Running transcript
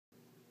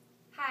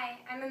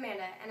I'm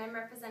Amanda, and I'm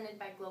represented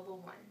by Global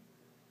One.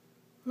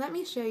 Let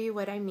me show you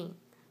what I mean.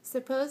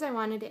 Suppose I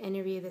wanted to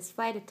interview this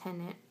flight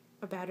attendant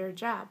about her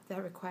job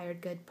that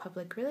required good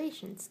public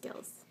relations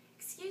skills.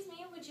 Excuse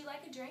me, would you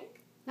like a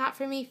drink? Not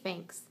for me,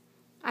 thanks.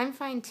 I'm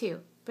fine too,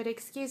 but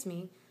excuse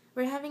me,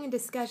 we're having a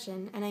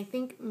discussion and I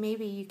think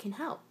maybe you can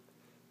help.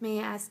 May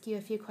I ask you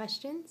a few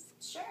questions?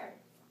 Sure.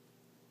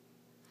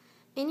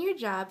 In your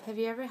job, have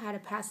you ever had a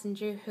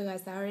passenger who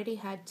has already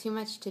had too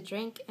much to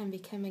drink and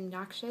become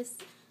obnoxious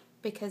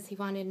because he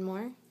wanted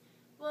more?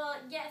 Well,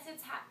 yes,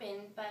 it's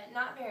happened, but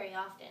not very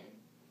often.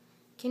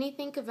 Can you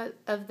think of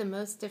the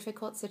most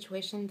difficult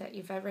situation that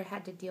you've ever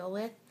had to deal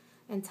with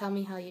and tell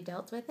me how you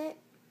dealt with it?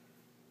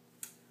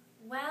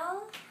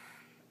 Well,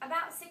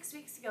 about 6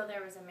 weeks ago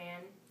there was a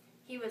man.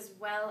 He was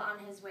well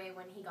on his way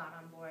when he got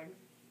on board.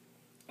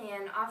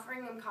 And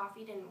offering him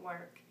coffee didn't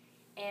work,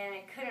 and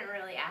I couldn't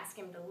really ask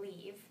him to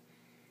leave.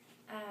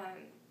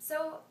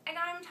 So I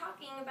got him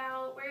talking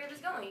about where he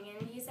was going,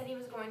 and he said he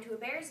was going to a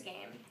Bears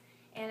game.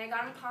 And I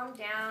got him calmed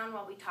down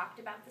while we talked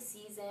about the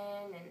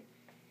season, and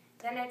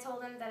then I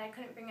told him that I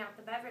couldn't bring out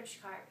the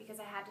beverage cart because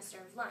I had to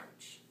serve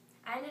lunch.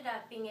 I ended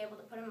up being able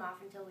to put him off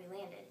until we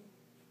landed.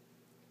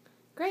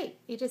 Great,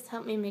 you just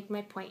helped me make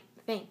my point.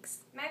 Thanks.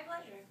 My